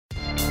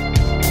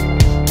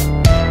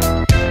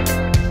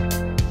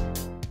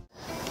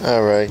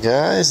Alright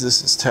guys,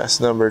 this is test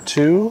number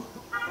 2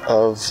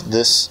 of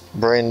this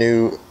brand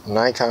new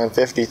Nikon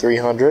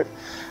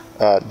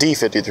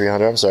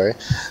D5300, I'm sorry,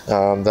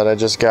 that I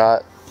just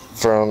got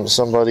from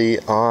somebody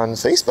on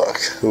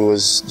Facebook who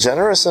was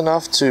generous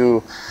enough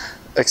to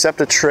accept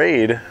a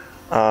trade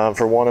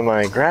for one of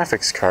my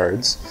graphics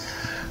cards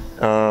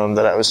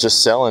that I was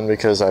just selling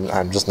because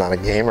I'm just not a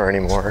gamer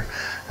anymore.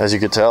 As you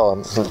could tell,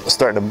 I'm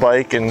starting to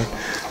bike and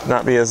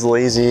not be as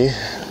lazy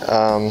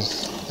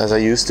as I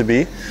used to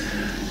be.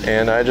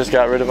 And I just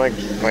got rid of my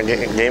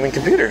gaming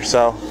computer.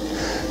 So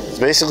it's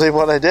basically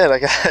what I did. I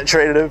got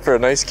traded in for a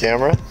nice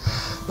camera.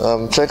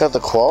 Check out the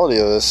quality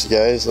of this,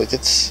 guys. Like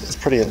it's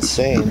pretty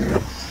insane.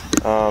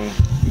 I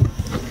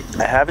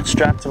have it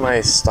strapped to my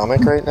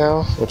stomach right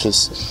now, or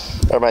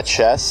my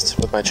chest,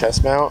 with my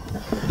chest mount.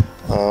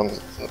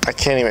 I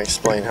can't even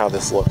explain how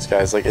this looks,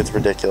 guys. Like, it's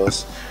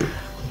ridiculous.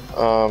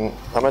 I'm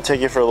gonna take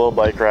you for a little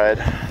bike ride.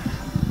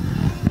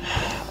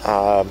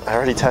 I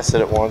already tested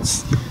it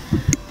once.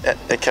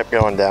 It kept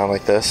going down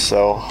like this,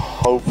 so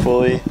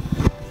hopefully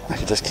I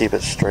can just keep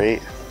it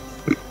straight.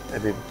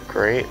 That'd be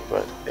great,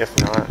 but if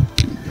not,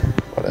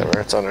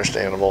 whatever, it's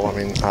understandable. I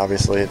mean,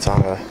 obviously it's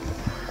on a,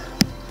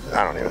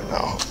 I don't even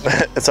know.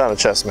 It's on a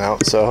chest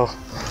mount, so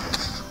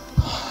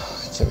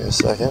give me a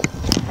second.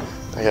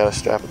 I gotta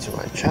strap it to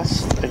my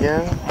chest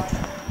again.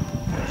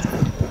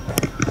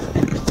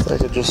 So I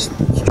could just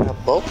strap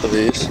both of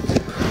these.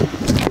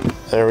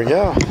 There we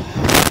go.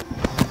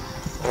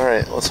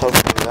 Alright, let's hope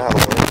that'll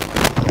work.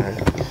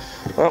 Alright.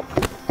 Well,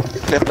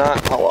 if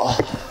not, oh well.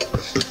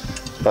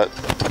 But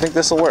I think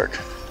this will work.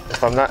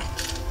 If I'm not,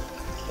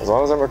 as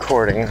long as I'm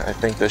recording, I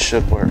think this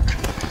should work.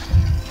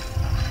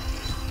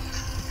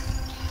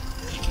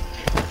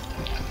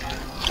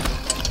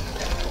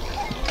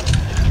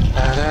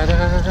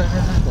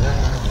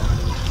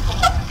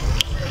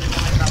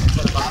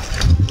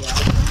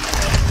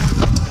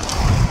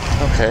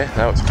 Okay,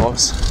 that was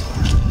close.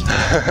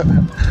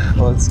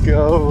 Let's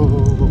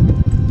go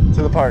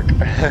to the park.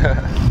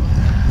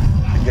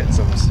 Get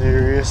some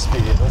serious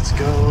speed. Let's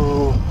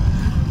go.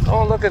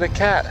 Oh, look at a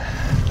cat.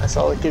 I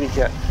saw the kitty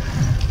cat.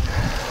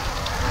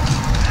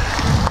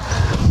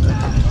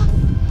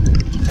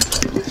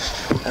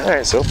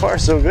 Alright, so far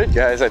so good,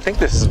 guys. I think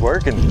this is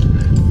working.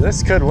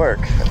 This could work.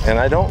 And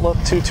I don't look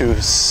too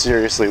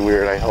seriously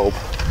weird, I hope.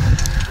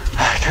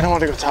 I kind of want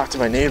to go talk to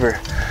my neighbor.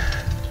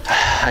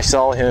 I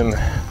saw him.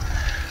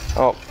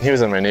 Oh, he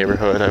was in my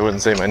neighborhood. I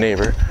wouldn't say my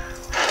neighbor.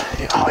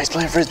 Oh, he's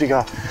playing frisbee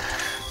golf.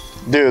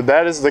 Dude,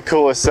 that is the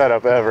coolest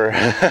setup ever.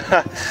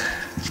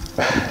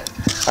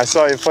 I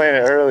saw you playing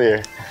it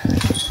earlier.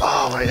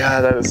 Oh my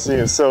god, that is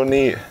so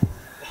neat. You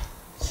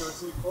ever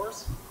see a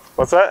course?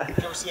 What's that? You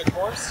ever see a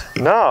course?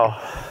 No.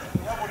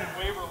 We have one in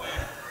Waverly.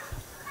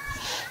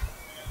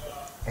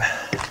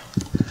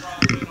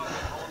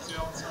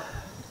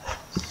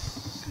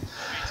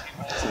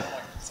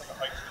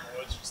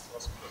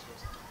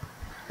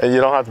 And you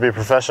don't have to be a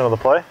professional to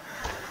play?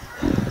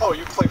 Oh,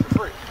 you play for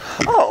free.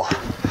 Oh.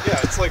 Yeah,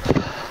 it's like,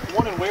 the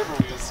one in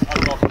Waverly is, I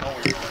don't know if you know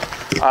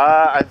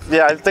Waverly.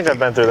 Yeah, I think I've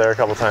been through there a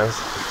couple times.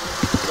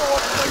 So,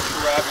 like,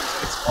 through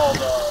Abington, it's called, I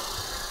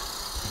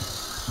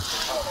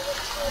don't know what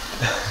it's called.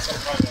 Some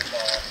kind of,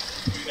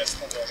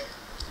 municipal building.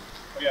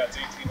 But yeah, it's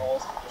 18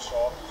 holes, just show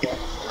off.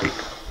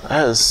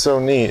 That is so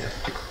neat.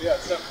 Yeah,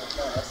 it's definitely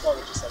fun. I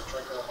started just like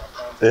drinking with my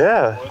friends.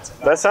 Yeah,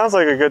 that sounds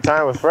like a good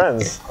time with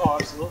friends. Oh,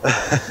 absolutely.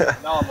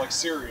 Now I'm like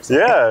serious.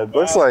 Yeah, it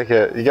looks like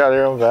it. You got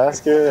your own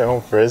basket, your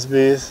own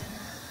frisbees.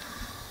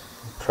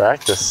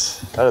 Practice.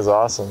 That is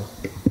awesome.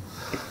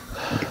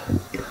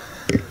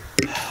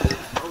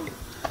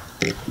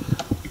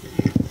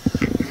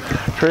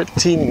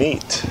 Pretty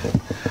neat.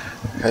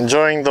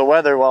 Enjoying the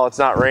weather while it's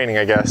not raining,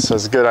 I guess.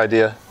 That's a good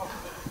idea.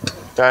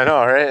 I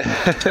know, right?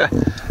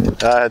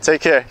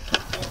 Take care.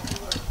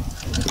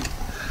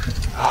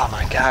 Oh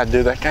my god,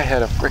 dude, that guy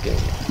had a freaking...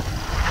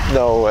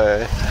 No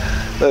way.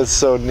 That's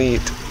so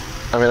neat.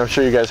 I mean, I'm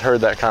sure you guys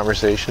heard that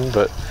conversation,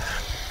 but...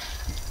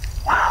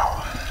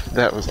 Wow,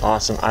 that was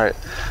awesome. Alright,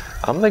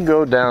 I'm gonna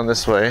go down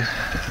this way.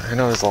 I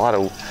know there's a lot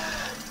of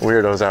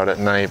weirdos out at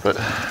night, but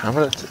I'm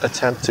gonna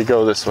attempt to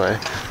go this way.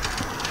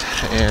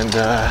 And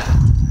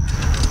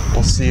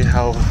we'll see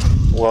how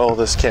well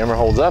this camera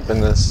holds up in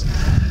this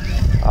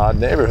odd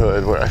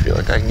neighborhood where I feel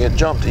like I can get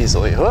jumped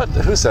easily. What?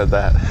 Who said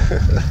that?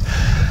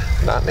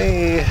 Not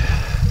me.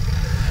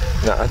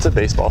 No, it's a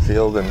baseball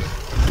field and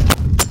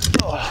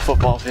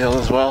football field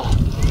as well.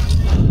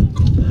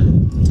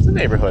 It's a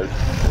neighborhood.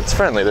 It's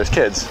friendly. There's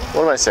kids.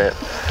 What am I saying?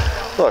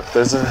 Look,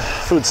 there's a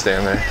food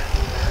stand there.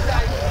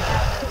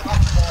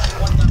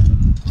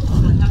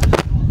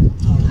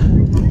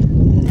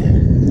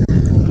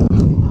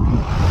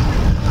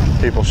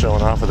 People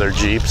showing off with their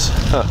Jeeps.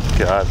 Oh,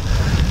 God.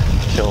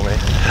 Kill me.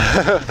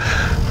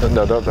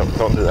 No, don't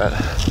do that.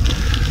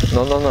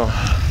 No, no, no.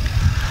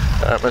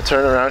 I'm gonna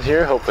turn around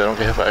here, hope they don't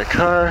get hit by a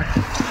car.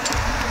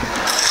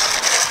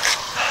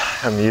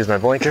 I'm gonna use my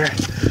blinker.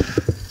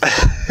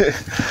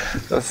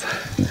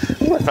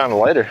 Ooh, I found a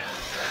lighter.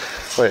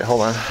 Wait,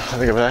 hold on,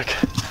 let me go back.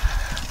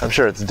 I'm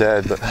sure it's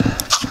dead, but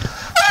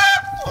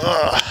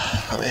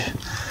Let me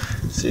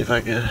see if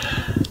I can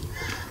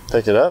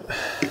pick it up.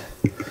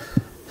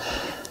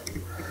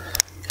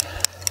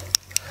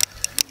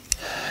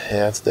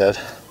 Yeah, it's dead.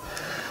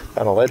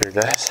 Found a lighter,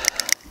 guys.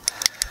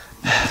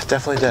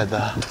 Definitely dead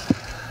though.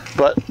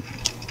 But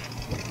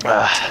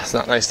it's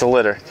not nice to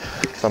litter.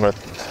 So I'm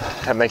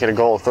gonna make it a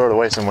goal to throw it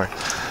away somewhere.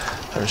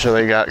 I'm sure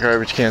they got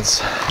garbage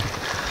cans.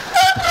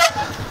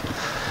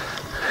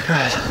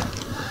 Good.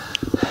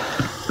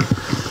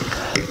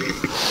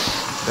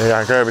 They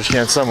got garbage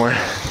cans somewhere.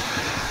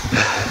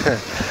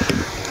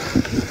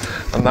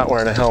 I'm not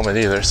wearing a helmet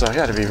either, so I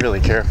gotta be really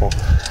careful.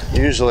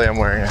 Usually I'm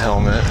wearing a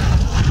helmet.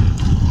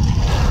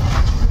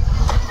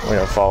 I'm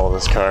gonna follow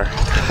this car.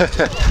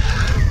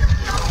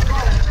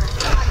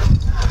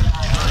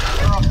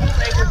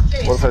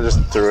 What if I just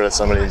threw it at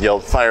somebody and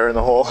yelled fire in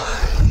the hole?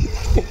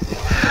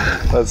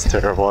 That's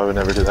terrible, I would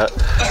never do that.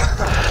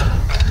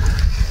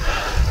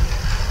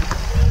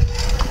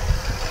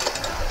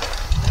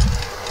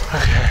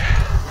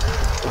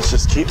 Okay, let's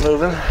just keep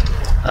moving.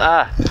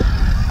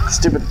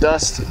 Stupid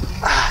dust.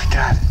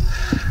 God.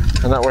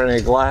 I'm not wearing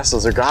any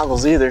glasses or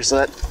goggles either, so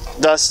that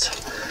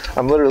dust,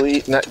 I'm literally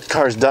eating that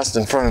car's dust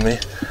in front of me.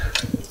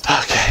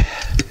 Okay.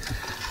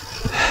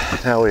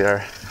 Now we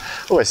are,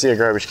 oh, I see a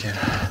garbage can.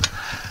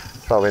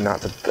 Probably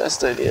not the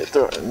best idea to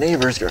throw in a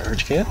neighbor's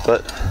garbage can,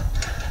 but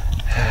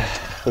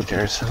who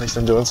cares? At least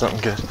I'm doing something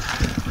good.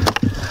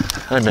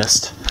 I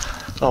missed.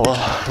 Oh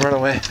well, run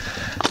away.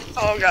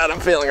 Oh God, I'm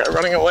failing at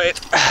running away.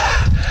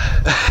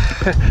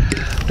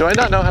 Do I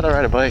not know how to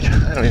ride a bike?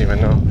 I don't even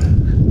know.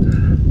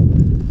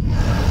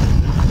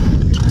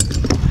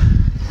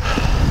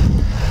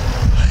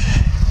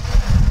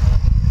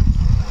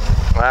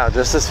 Wow,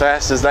 just as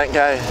fast as that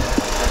guy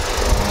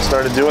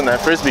started doing that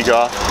frisbee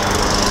golf,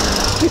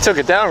 he took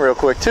it down real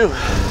quick too.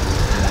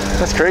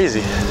 That's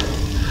crazy.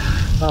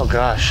 Oh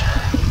gosh.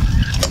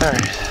 All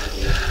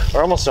right,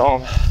 we're almost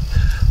home.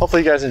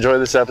 Hopefully you guys enjoyed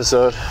this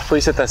episode.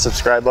 Please hit that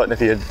subscribe button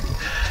if you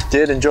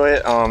did enjoy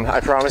it. I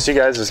promise you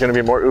guys there's gonna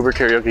be more Uber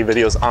karaoke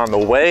videos on the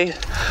way.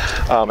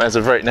 As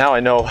of right now, I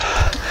know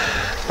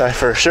that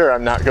for sure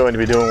I'm not going to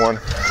be doing one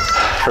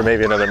for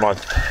maybe another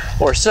month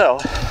or so.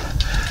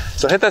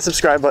 So hit that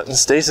subscribe button,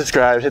 stay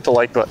subscribed, hit the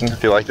like button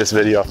if you like this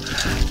video,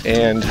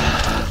 and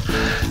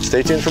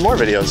stay tuned for more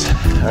videos.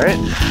 All right,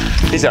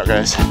 peace out,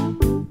 guys.